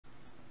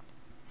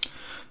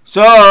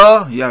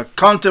So you're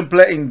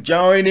contemplating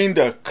joining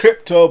the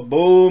crypto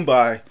boom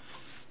by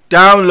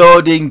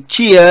downloading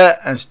Chia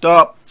and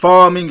start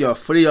farming your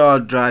free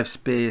hard drive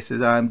space,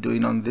 as I'm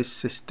doing on this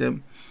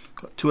system.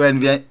 Got two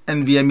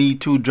NVMe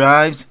 2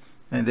 drives,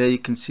 and there you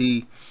can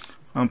see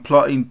I'm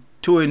plotting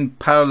 2 in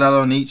parallel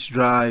on each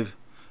drive,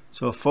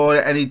 so 4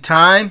 at any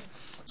time.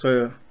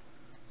 So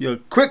you'll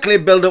quickly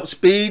build up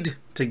speed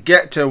to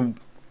get to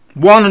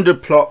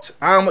 100 plots.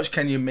 How much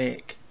can you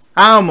make?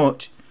 How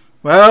much?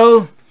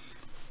 Well,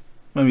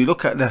 when we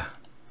look at the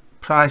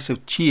price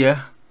of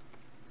Chia,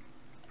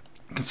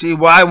 you can see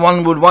why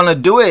one would want to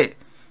do it.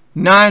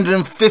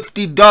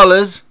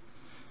 $950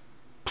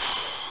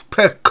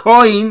 per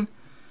coin.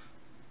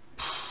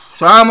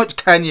 So how much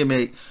can you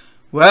make?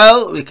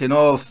 Well, we can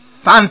all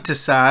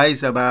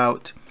fantasize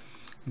about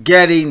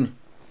getting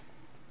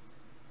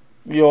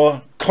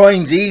your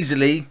coins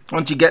easily.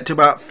 Once you get to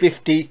about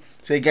 50,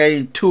 so you're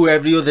getting 2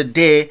 every other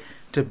day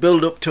to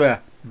build up to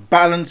a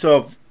balance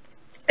of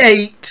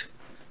 8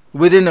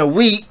 within a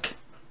week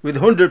with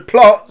 100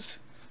 plots.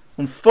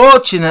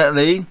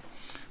 Unfortunately,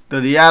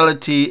 the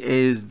reality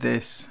is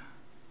this: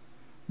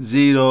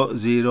 0,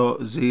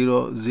 0,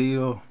 0,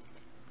 0.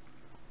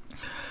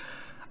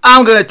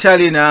 I'm going to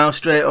tell you now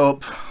straight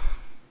up,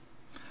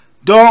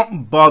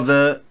 don't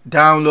bother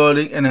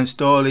downloading and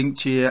installing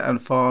Chia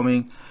and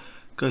farming,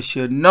 because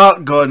you're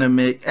not going to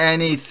make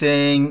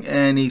anything.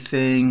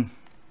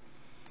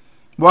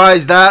 Why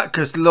is that?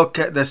 Because look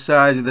at the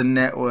size of the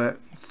network.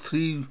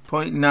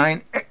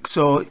 3.9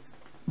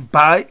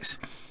 exabytes.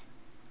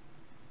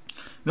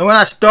 Now when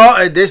I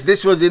started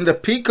this was in the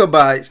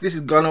picobytes. This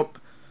has gone up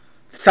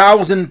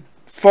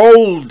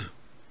 1,000-fold.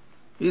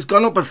 It's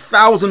gone up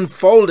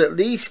 1,000-fold at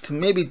least,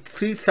 maybe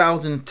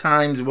 3,000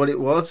 times what it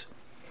was.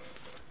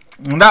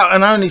 And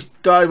I only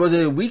started, was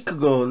it a week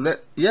ago?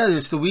 Yeah,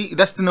 it's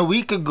less than a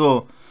week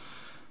ago.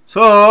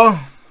 So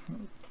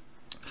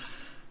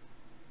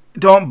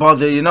don't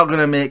bother. You're not going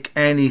to make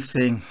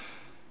anything.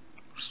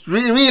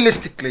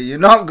 Realistically, you're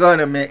not going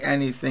to make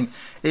anything.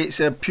 It's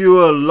a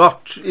pure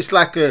lottery. It's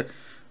like a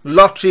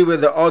lottery where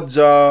the odds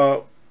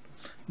are.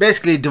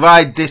 Basically,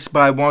 divide this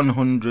by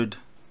 100.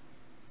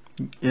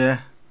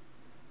 Yeah,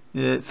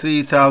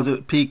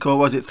 3,000 pico.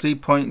 Was it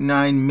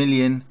 3.9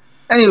 million?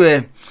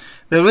 Anyway,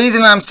 the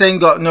reason I'm saying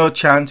got no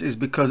chance is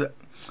because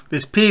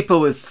there's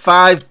people with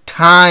 5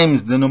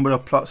 times the number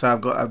of plots I've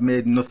got. I've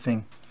made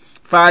nothing.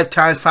 5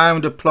 times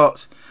 500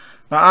 plots.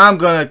 Now I'm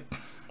gonna.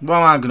 What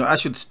am I gonna? I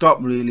should stop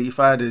really if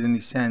I had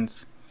any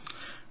sense.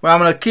 Well, I'm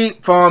gonna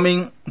keep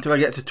farming until I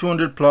get to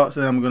 200 plots,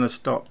 and I'm gonna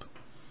stop.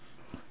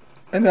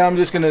 And then I'm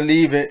just gonna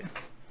leave it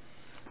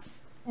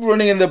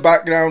running in the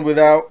background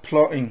without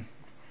plotting.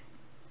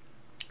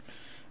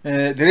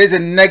 There is a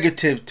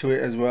negative to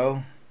it as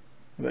well,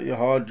 that your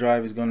hard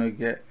drive is gonna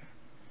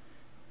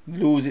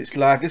lose its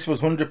life. This was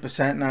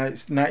 100%, now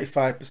it's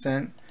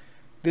 95%.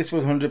 This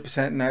was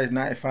 100%, now it's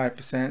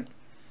 95%.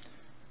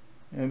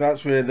 And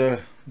that's where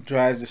the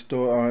drives are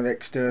stored on an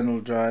external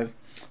drive.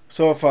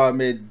 So far I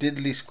made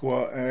diddly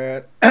squat.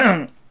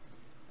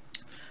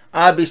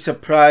 I'll be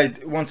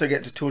surprised once I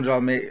get to 200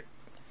 I'll make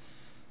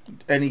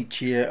any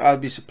Chia. I'll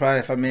be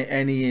surprised if I make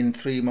any in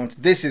 3 months.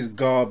 This is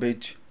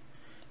garbage.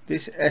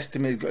 This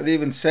estimate is good. They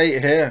even say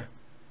it here.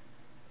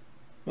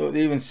 Look,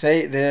 they even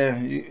say it there.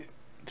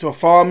 So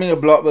farming a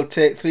block will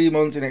take 3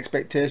 months in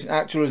expectation.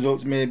 Actual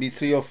results may be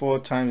 3 or 4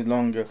 times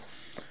longer.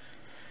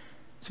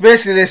 So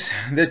basically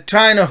they're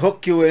trying to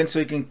hook you in so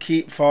you can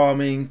keep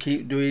farming,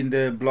 keep doing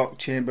the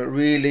blockchain, but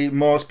really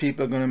most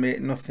people are going to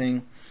make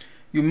nothing.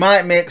 You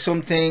might make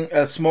something,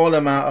 a small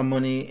amount of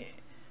money,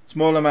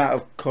 small amount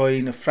of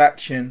coin, a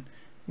fraction,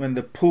 when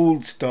the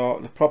pools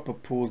start, the proper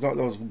pools, not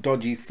those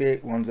dodgy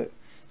fake ones that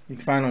you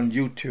can find on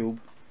YouTube.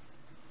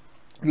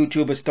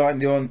 YouTube is starting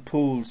their own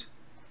pools.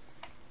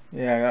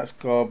 Yeah, that's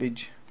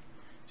garbage.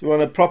 So you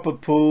want a proper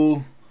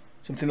pool,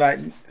 something like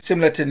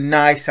similar to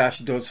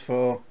NiceHash does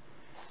for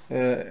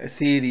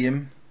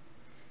Ethereum.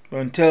 But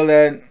until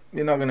then,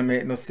 you're not going to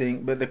make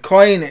nothing. But the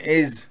coin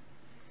is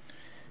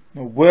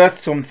worth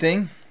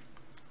something,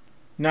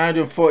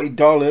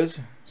 $940.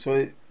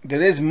 So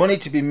there is money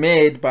to be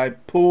made by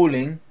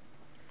pooling,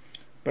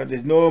 but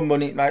there's no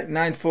money like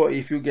 $940.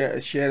 If you get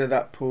a share of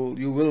that pool,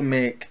 you will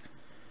make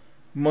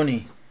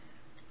money.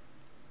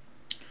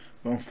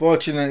 But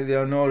unfortunately,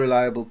 there are no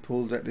reliable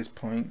pools at this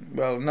point.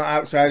 Well, not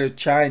outside of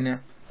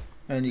China,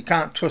 and you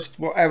can't trust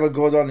whatever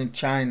goes on in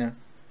China.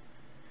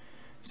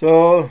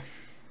 So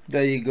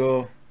there you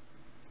go.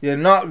 You're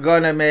not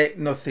gonna make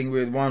nothing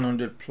with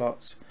 100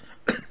 plots.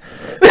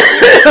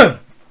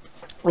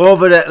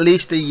 Over at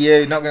least a year,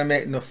 you're not gonna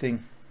make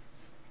nothing.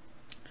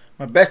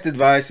 My best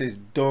advice is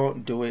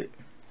don't do it.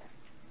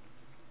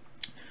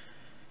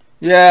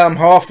 Yeah, I'm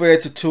halfway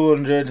to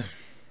 200.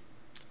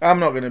 I'm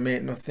not gonna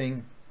make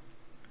nothing.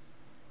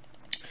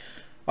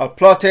 I'll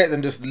plot it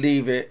and just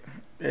leave it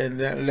and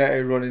then let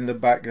it run in the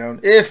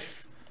background if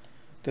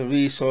the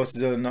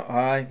resources are not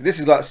high. This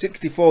has got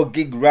 64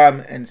 gig RAM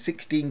and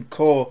 16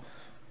 core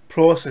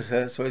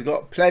processor, so it's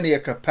got plenty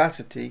of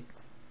capacity.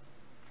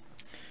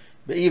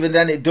 But even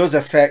then, it does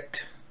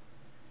affect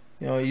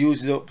You know, it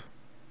uses up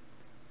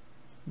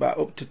about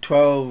up to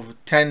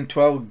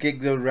 12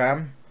 gigs of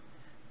RAM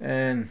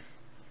and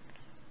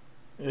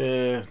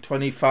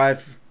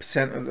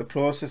 25% of the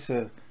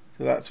processor.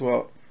 So that's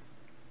what,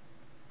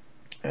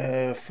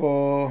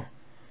 for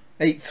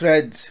 8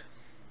 threads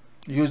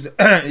used.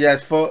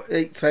 Yes, for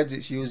 8 threads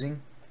it's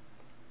using.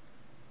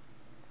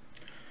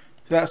 So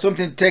that's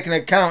something to take into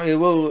account. It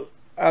will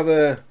have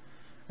a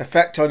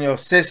effect on your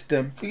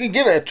system. You can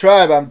give it a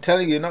try, but I'm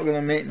telling you, you're not going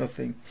to make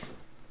nothing.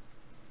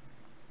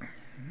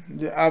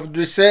 I've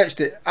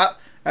researched it.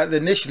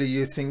 Initially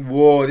you think,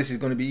 whoa, this is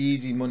going to be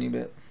easy money,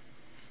 but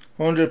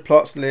 100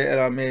 plots later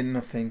I made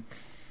nothing.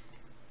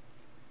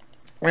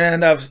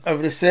 And I've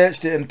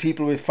researched it, and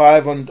people with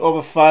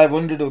over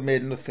 500 have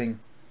made nothing.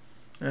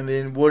 And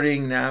then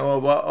worrying now, oh,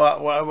 what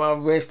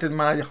I've wasted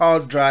my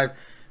hard drive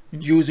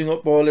using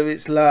up all of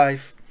its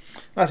life.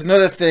 That's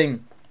another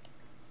thing.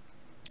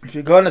 If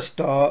you're going to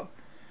start,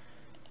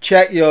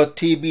 check your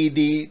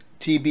TB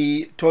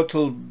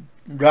total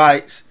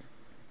writes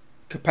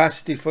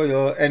capacity for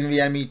your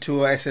NVMe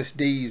 2 or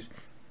SSDs,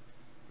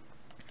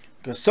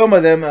 because some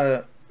of them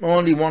are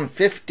only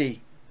 150.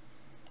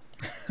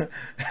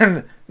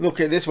 And look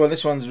at this one.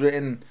 This one's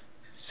written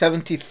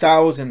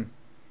 70,000.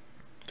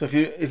 So if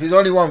it's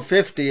only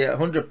 150 at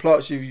 100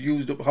 plots, you've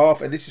used up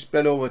half, and this is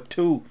spread over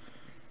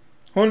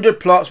 200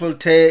 plots. Will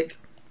take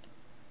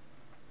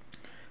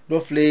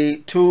roughly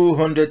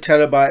 200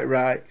 terabyte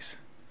writes.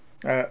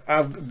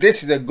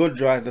 This is a good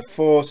drive, the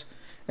Force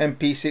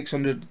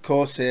MP600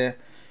 Corsair,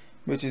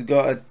 which has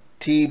got a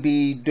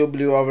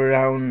TBW of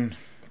around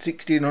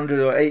 1600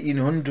 or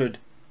 1800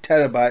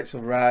 terabytes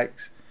of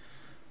writes.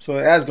 So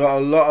it has got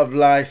a lot of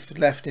life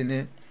left in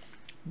it.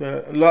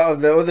 But a lot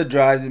of the other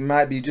drives, it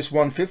might be just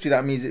 150.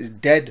 That means it's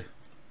dead.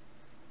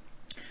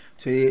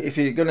 So if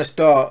you're going to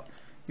start,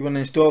 you want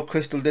to install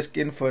Crystal Disk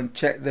Info and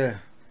check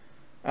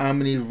how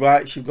many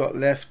writes you've got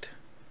left.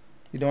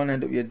 You don't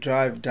end up your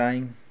drive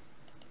dying.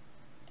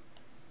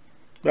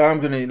 But I'm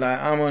only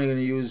going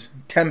to use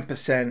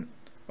 10%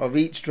 of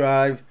each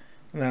drive,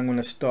 and then I'm going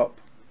to stop.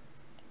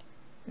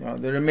 You know,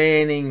 the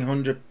remaining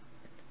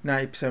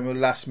 190% will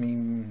last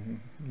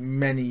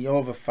me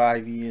over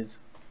 5 years,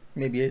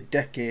 maybe a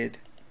decade.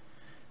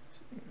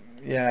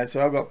 Yeah,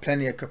 so I've got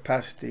plenty of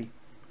capacity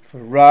for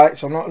write,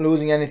 so I'm not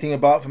losing anything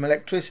apart from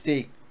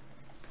electricity.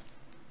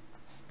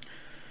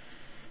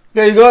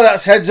 There you go.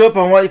 That's heads up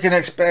on what you can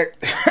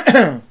expect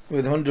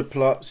with 100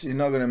 plots. You're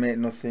not going to make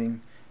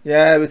nothing.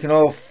 Yeah, we can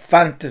all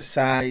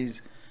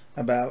fantasize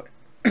about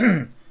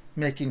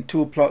making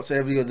 2 plots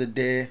every other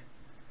day,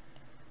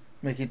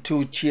 making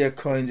 2 Chia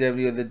coins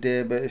every other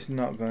day, but it's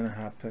not going to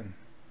happen.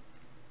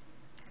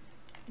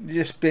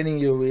 You're just spinning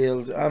your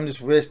wheels. I'm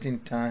just wasting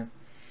time.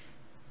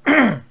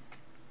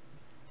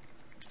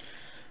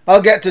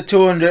 I'll get to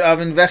 200.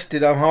 I've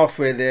invested. I'm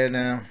halfway there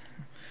now.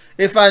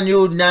 If I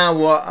knew now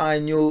what I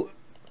knew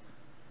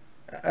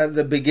at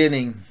the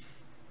beginning,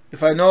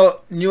 if I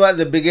knew at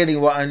the beginning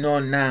what I know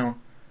now,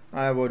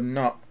 I would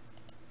not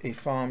be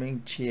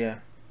farming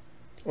Chia.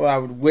 Or I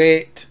would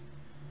wait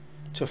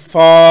to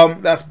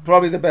farm. That's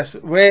probably the best.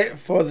 Wait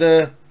for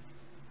the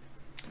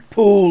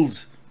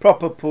pools,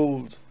 proper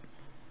pools.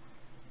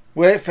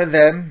 Wait for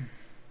them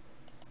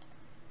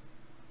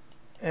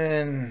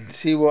and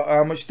see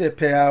how much they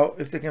pay out.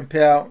 If they can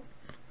pay out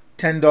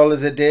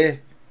 $10 a day,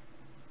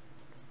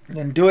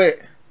 then do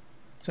it.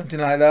 Something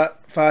like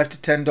that, $5 to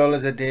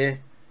 $10 a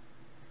day,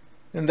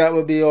 then that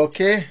would be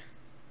okay.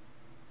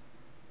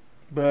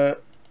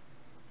 But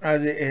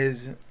as it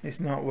is,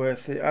 it's not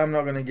worth it. I'm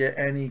not going to get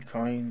any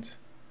coins.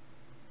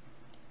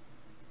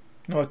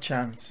 No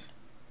chance.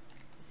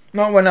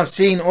 Not when I've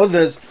seen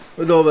others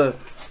with over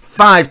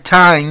 5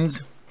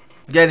 times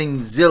getting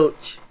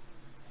zilch.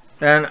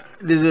 And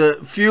there's a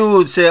few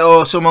who say,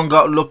 oh, someone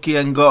got lucky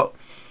and got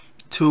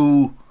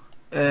 2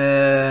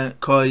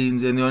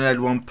 coins and they only had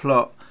 1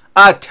 plot.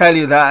 I tell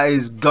you, that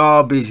is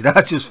garbage.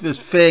 That's just as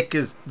fake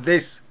as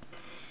this.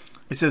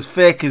 It's as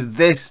fake as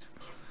this.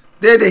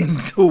 They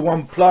didn't do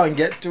 1 plot and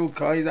get 2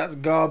 coins. That's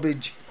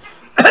garbage.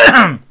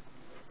 I'm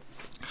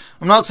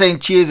not saying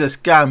Chia is a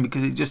scam,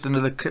 because it's just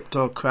another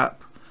crypto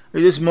crap.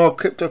 It's just more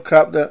crypto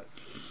crap that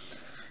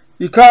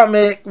you can't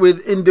make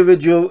with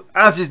individual,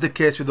 as is the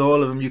case with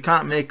all of them. You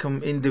can't make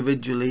them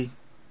individually.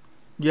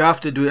 You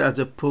have to do it as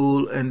a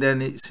pool, and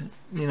then it's,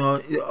 you know,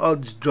 the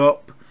odds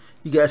drop.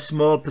 You get a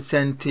small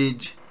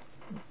percentage.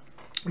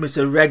 It's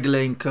a regular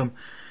income.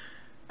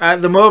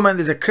 At the moment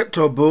there's a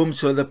crypto boom,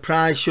 so the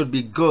price should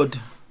be good,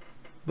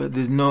 but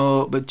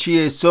but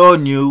Chia is so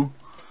new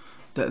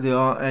that there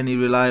aren't any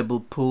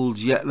reliable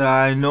pools yet that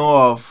I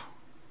know of.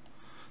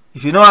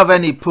 If you know of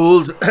any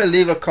pools,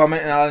 leave a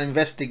comment and I'll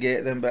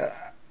investigate them. But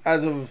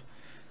as of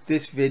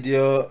this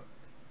video,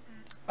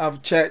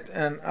 I've checked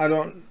and I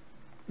don't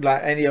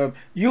like any of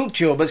them.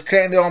 YouTubers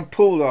creating their own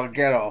pool, or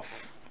get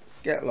off,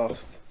 get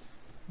lost,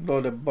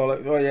 load of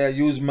bollocks. Oh yeah,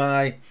 use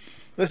my,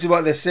 this is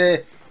what they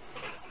say,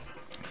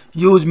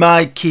 use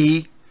my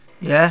key,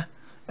 yeah,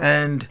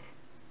 and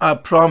I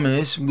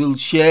promise we'll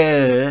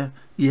share.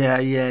 Yeah,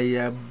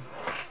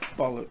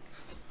 bollocks.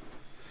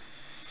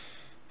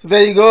 So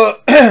there you go.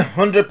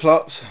 100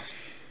 plots.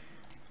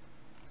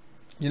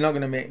 You're not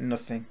going to make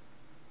nothing.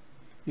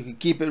 You could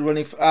keep it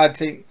running for, I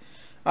think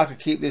I could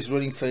keep this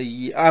running for a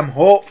year. I'm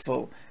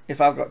hopeful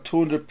if I've got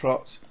 200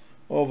 plots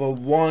over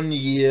 1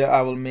 year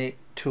I will make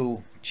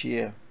 2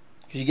 Chia,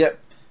 because you get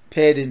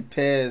paid in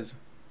pairs.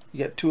 You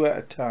get 2 at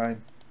a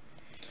time.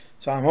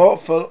 So I'm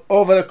hopeful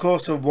over the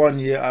course of 1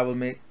 year I will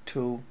make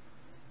 2.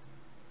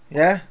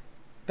 Yeah,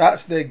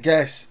 that's the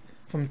guess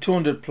from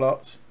 200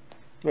 plots.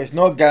 But it's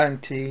not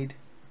guaranteed.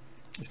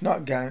 It's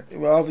not guaranteed.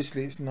 Well,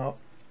 obviously it's not.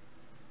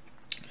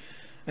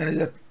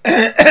 And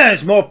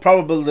it's more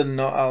probable than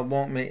not I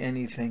won't make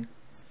anything.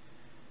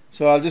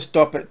 So I'll just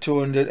stop at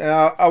 200.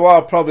 And what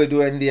I'll probably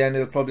do in the end,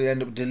 I'll probably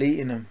end up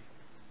deleting them.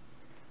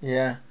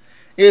 Yeah.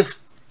 If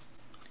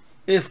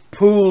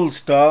pools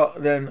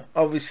start, then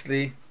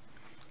obviously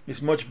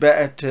it's much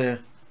better to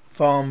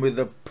farm with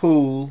a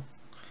pool.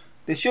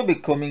 They should be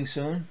coming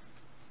soon.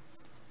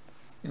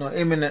 You know,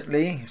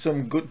 imminently.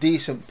 Some good,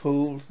 decent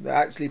pools that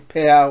actually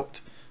pay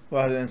out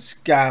rather than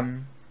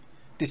scam,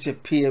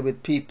 disappear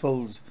with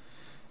people's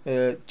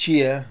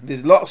Chia.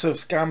 There's lots of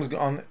scams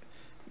going on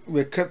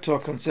with crypto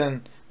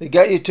concerned. They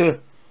get you to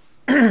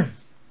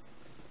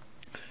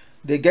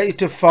they get you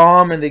to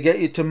farm and they get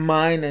you to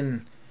mine,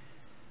 and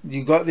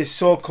you got this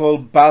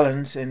so-called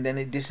balance, and then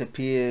it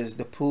disappears.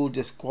 The pool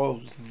just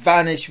goes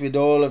vanish with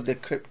all of the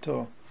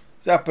crypto.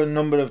 It's happened a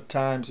number of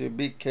times, so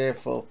be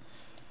careful,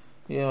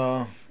 you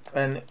know,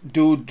 and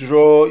do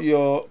draw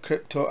your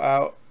crypto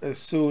out as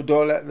soon.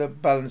 Don't let the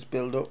balance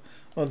build up,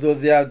 although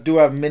they do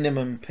have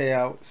minimum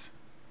payouts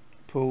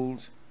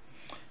pools.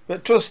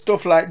 But trust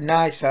stuff like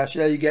nice hash,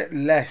 yeah, you get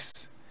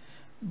less,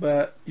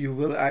 but you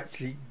will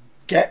actually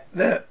get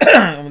the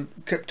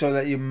crypto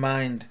that you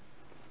mined.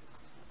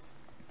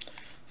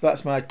 So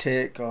that's my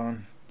take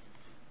on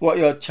what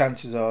your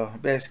chances are.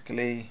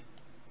 Basically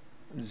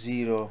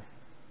 0.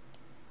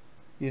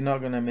 You're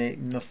not gonna make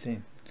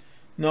nothing.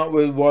 Not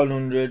with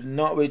 100,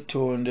 not with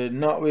 200,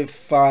 not with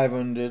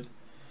 500,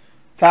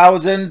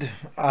 1,000.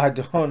 I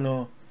don't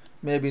know.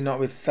 Maybe not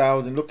with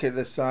 1,000. Look at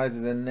the size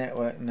of the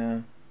network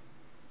now.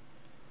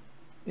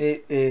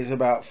 It is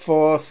about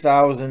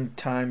 4,000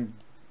 times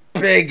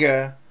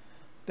bigger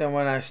than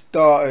when I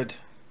started,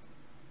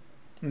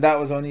 and that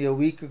was only a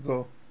week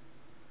ago.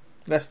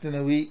 Less than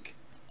a week.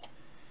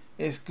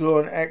 It's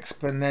grown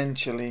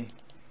exponentially,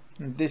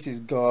 and this is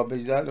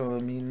garbage. That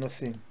don't mean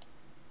nothing.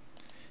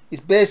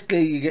 It's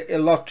basically you get a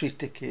lottery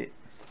ticket.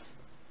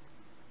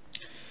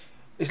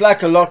 It's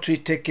like a lottery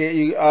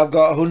ticket. I've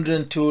got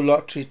 102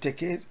 lottery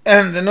tickets,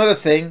 and another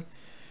thing,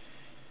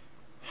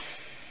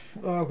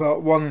 I've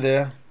got one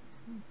there.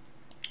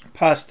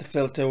 Past the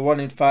filter, 1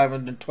 in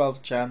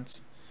 512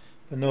 chance,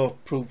 but no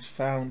proofs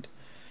found.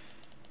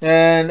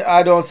 And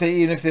I don't think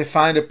even if they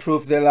find a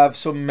proof, they'll have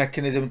some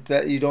mechanism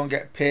that you don't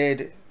get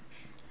paid.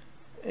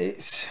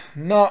 It's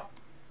not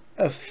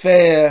a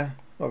fair.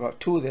 Well, I've got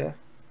 2 there,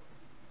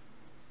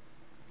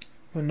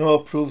 but no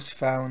proofs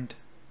found.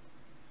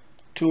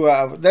 2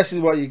 out of, this is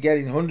what you're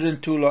getting,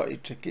 102 lottery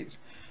tickets.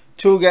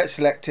 2 get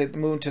selected,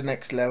 move to the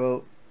next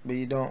level, but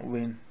you don't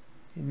win.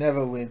 You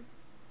never win.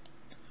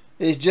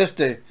 It's just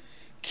to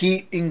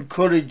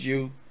encourage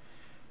you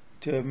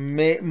to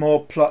make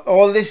more plot.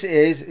 All this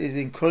is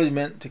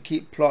encouragement to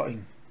keep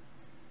plotting,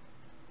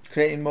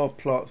 creating more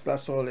plots.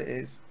 That's all it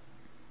is.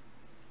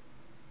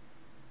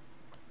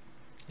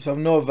 It's of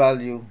no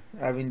value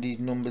having these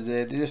numbers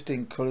there. They just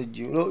encourage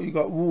you. Look, you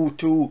got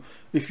 2.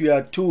 If you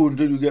had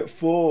 200, you get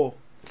 4.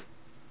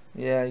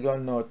 Yeah, you got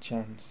no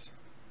chance.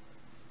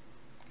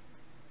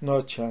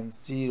 No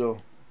chance. 0.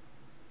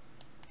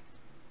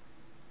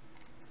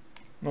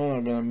 No,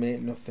 I'm gonna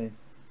make nothing.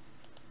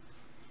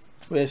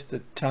 Waste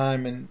of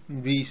time and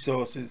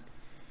resources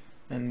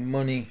and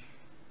money.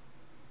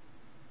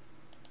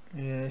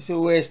 Yeah, it's a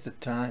waste of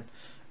time.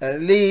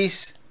 At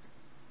least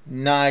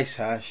nice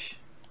hash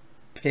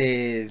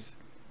pays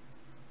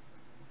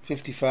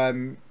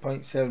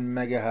 55.7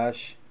 mega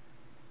hash.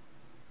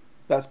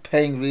 That's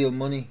paying real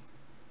money.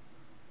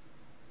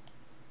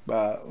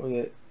 But with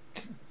it,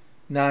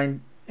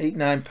 9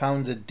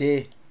 pounds a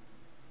day.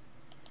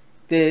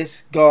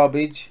 This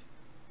garbage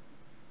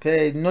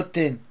pays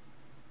nothing.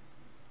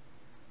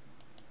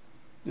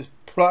 Just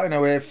plotting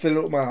away,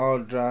 filling up my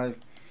hard drive,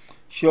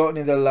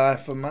 shortening the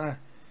life of my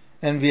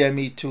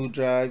NVMe 2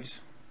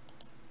 drives.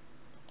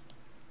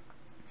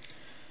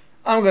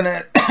 I'm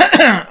gonna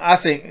I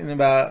think in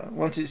about,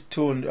 once it's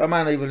 200, I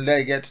might not even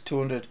let it get to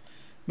 200.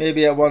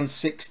 Maybe at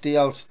 160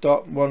 I'll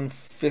stop.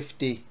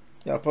 150,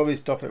 yeah, I'll probably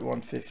stop at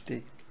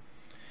 150,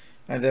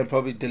 and then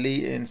probably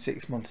delete it in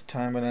 6 months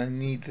time when I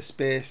need the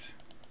space.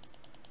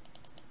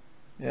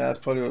 Yeah, that's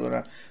probably what I'm gonna.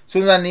 As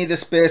soon as I need the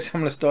space,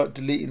 I'm gonna start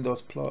deleting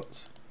those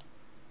plots.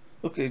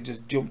 Look, it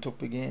just jumped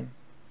up again.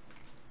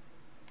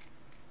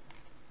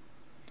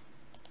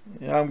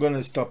 Yeah, I'm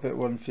gonna stop at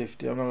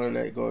 150. I'm not gonna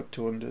let it go at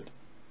 200.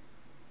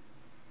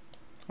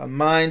 I'll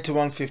mine to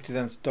 150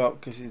 then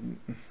stop, because you're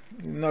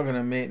not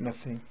gonna make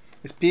nothing.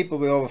 There's people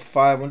with over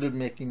 500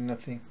 making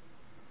nothing.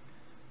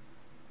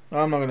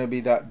 I'm not gonna be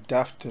that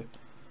daft to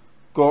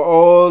go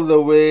all the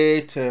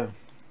way to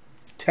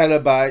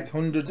terabytes,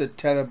 hundreds of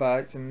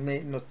terabytes, and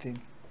make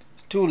nothing.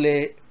 It's too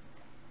late.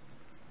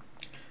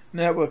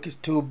 Network is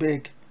too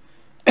big.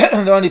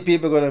 The only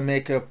people going to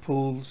make are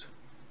pools.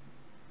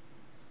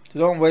 So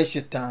don't waste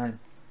your time.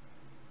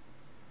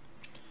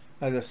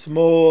 As a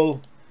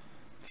small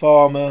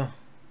farmer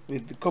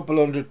with a couple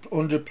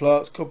hundred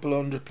plots,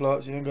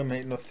 you ain't gonna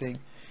make nothing.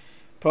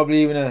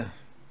 Probably even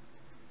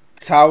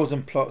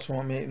 1,000 plots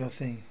won't make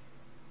nothing.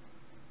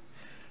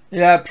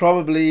 Yeah,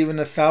 probably even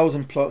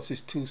 1,000 plots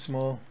is too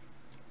small.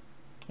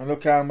 And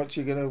look how much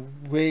you're gonna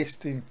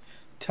waste in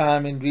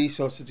time and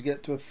resources to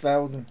get to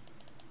 1,000.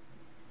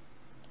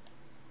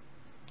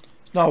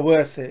 It's not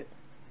worth it.